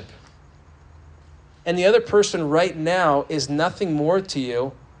partnership. And the other person right now is nothing more to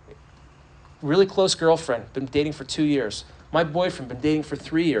you. Really close girlfriend, been dating for 2 years. My boyfriend, been dating for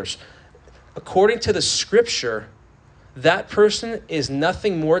 3 years. According to the scripture, that person is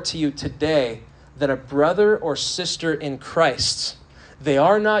nothing more to you today than a brother or sister in Christ. They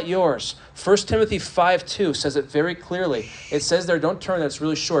are not yours. 1 Timothy 5:2 says it very clearly. It says there, don't turn, that's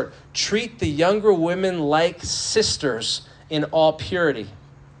really short. Treat the younger women like sisters in all purity.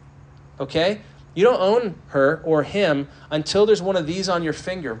 Okay? You don't own her or him until there's one of these on your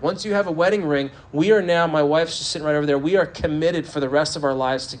finger. Once you have a wedding ring, we are now, my wife's just sitting right over there, we are committed for the rest of our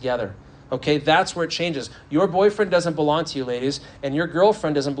lives together. Okay? That's where it changes. Your boyfriend doesn't belong to you, ladies, and your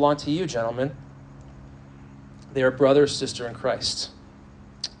girlfriend doesn't belong to you, gentlemen. They are brother or sister in Christ.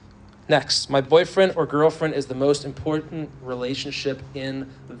 Next, my boyfriend or girlfriend is the most important relationship in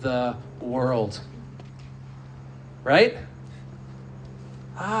the world. Right?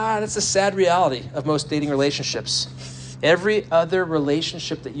 That's a sad reality of most dating relationships. Every other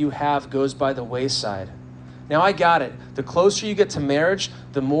relationship that you have goes by the wayside. Now, I got it. The closer you get to marriage,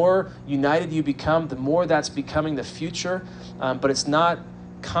 the more united you become, the more that's becoming the future. But it's not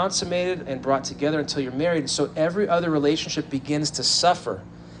consummated and brought together until you're married. So every other relationship begins to suffer.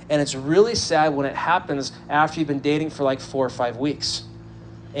 And it's really sad when it happens after you've been dating for like 4 or 5 weeks.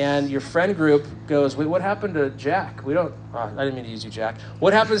 And your friend group goes, wait, what happened to Jack? I didn't mean to use you, Jack.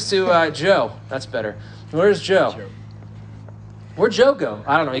 What happens to Joe? That's better. Where's Joe? Where'd Joe go?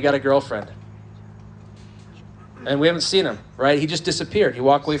 I don't know. He got a girlfriend. And we haven't seen him, right? He just disappeared. You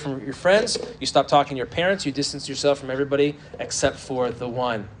walk away from your friends. You stop talking to your parents. You distance yourself from everybody except for the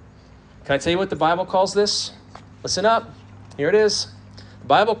one. Can I tell you what the Bible calls this? Listen up. Here it is. The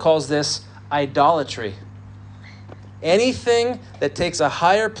Bible calls this idolatry. Anything that takes a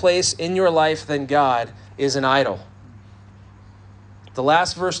higher place in your life than God is an idol. The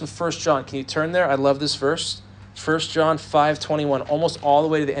last verse in 1 John, can you turn there? I love this verse. 1 John 5:21, almost all the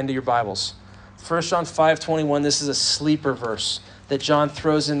way to the end of your Bibles. 1 John 5:21, this is a sleeper verse that John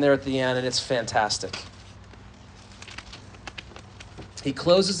throws in there at the end, and it's fantastic. He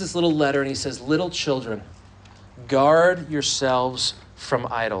closes this little letter and he says, little children, guard yourselves from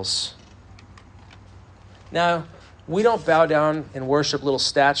idols. Now, we don't bow down and worship little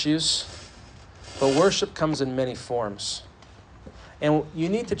statues, but worship comes in many forms. And you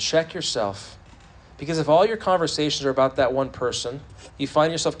need to check yourself, because if all your conversations are about that one person, you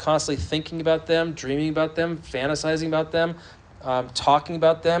find yourself constantly thinking about them, dreaming about them, fantasizing about them, talking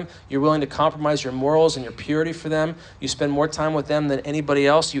about them. You're willing to compromise your morals and your purity for them. You spend more time with them than anybody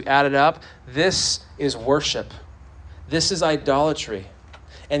else. You add it up. This is worship. This is idolatry.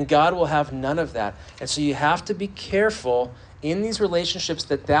 And God will have none of that. And so you have to be careful in these relationships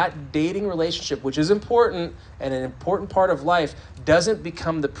that dating relationship, which is important and an important part of life, doesn't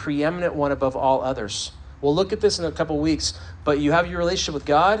become the preeminent one above all others. We'll look at this in a couple weeks, but you have your relationship with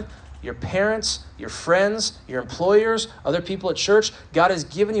God, your parents, your friends, your employers, other people at church. God has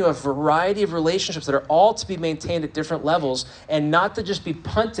given you a variety of relationships that are all to be maintained at different levels and not to just be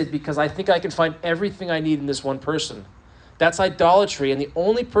punted because I think I can find everything I need in this one person. That's idolatry, and the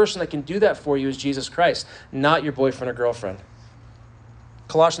only person that can do that for you is Jesus Christ, not your boyfriend or girlfriend.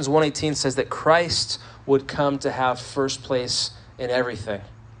 Colossians 1:18 says that Christ would come to have first place in everything,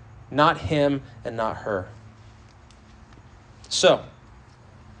 not him and not her. So,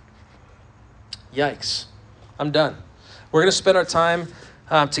 yikes, I'm done. We're going to spend our time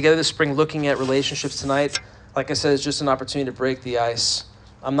together this spring looking at relationships tonight. Like I said, it's just an opportunity to break the ice.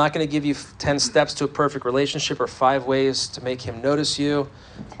 I'm not going to give you 10 steps to a perfect relationship or 5 ways to make him notice you.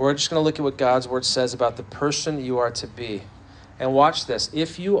 We're just going to look at what God's word says about the person you are to be. And watch this.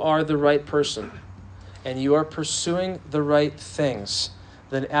 If you are the right person and you are pursuing the right things,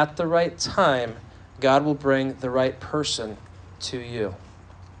 then at the right time, God will bring the right person to you.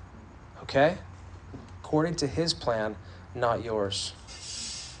 Okay? According to his plan, not yours.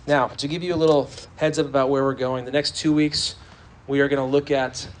 Now, to give you a little heads up about where we're going, the next 2 weeks, we are going to look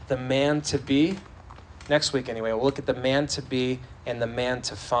at the man to be. Next week, anyway, we'll look at the man to be and the man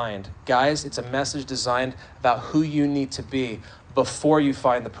to find. Guys, it's a message designed about who you need to be before you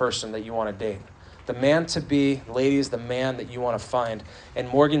find the person that you want to date. The man to be, ladies, the man that you want to find. And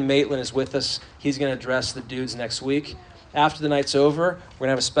Morgan Maitland is with us. He's going to address the dudes next week. After the night's over, we're going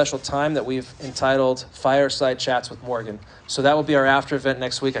to have a special time that we've entitled Fireside Chats with Morgan. So that will be our after event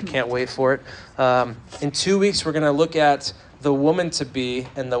next week. I can't wait for it. In 2 weeks, we're going to look at the woman to be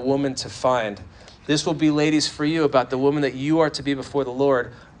and the woman to find. This will be, ladies, for you about the woman that you are to be before the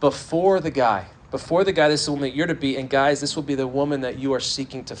Lord, before the guy. Before the guy, this is the woman that you're to be. And guys, this will be the woman that you are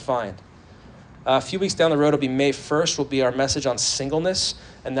seeking to find. A few weeks down the road, it'll be May 1st, will be our message on singleness.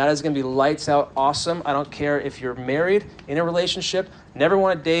 And that is going to be lights out awesome. I don't care if you're married, in a relationship, never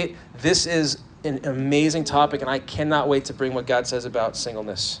want to date. This is an amazing topic, and I cannot wait to bring what God says about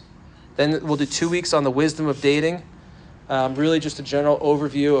singleness. Then we'll do 2 weeks on the wisdom of dating. Really just a general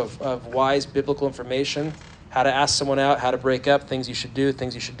overview of wise biblical information, how to ask someone out, how to break up, things you should do,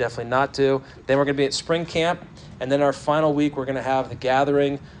 things you should definitely not do. Then we're going to be at spring camp. And then our final week, we're going to have the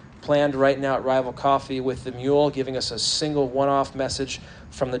gathering planned right now at Rival Coffee with the Mule, giving us a single one-off message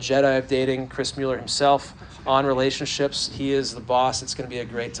from the Jedi of dating, Chris Mueller himself, on relationships. He is the boss. It's going to be a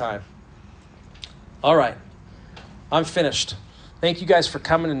great time. All right. I'm finished. Thank you guys for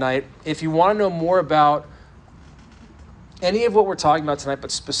coming tonight. If you want to know more about any of what we're talking about tonight,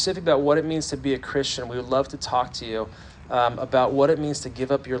 but specific about what it means to be a Christian, we would love to talk to you about what it means to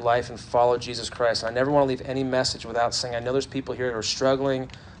give up your life and follow Jesus Christ. And I never want to leave any message without saying, I know there's people here who are struggling,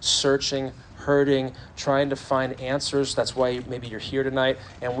 searching, hurting, trying to find answers. That's why maybe you're here tonight.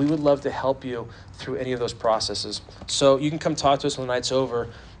 And we would love to help you through any of those processes. So you can come talk to us when the night's over.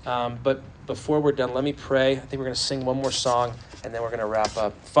 But before we're done, let me pray. I think we're going to sing one more song, and then we're going to wrap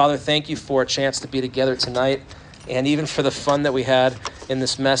up. Father, thank you for a chance to be together tonight, and even for the fun that we had in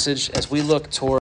this message as we look toward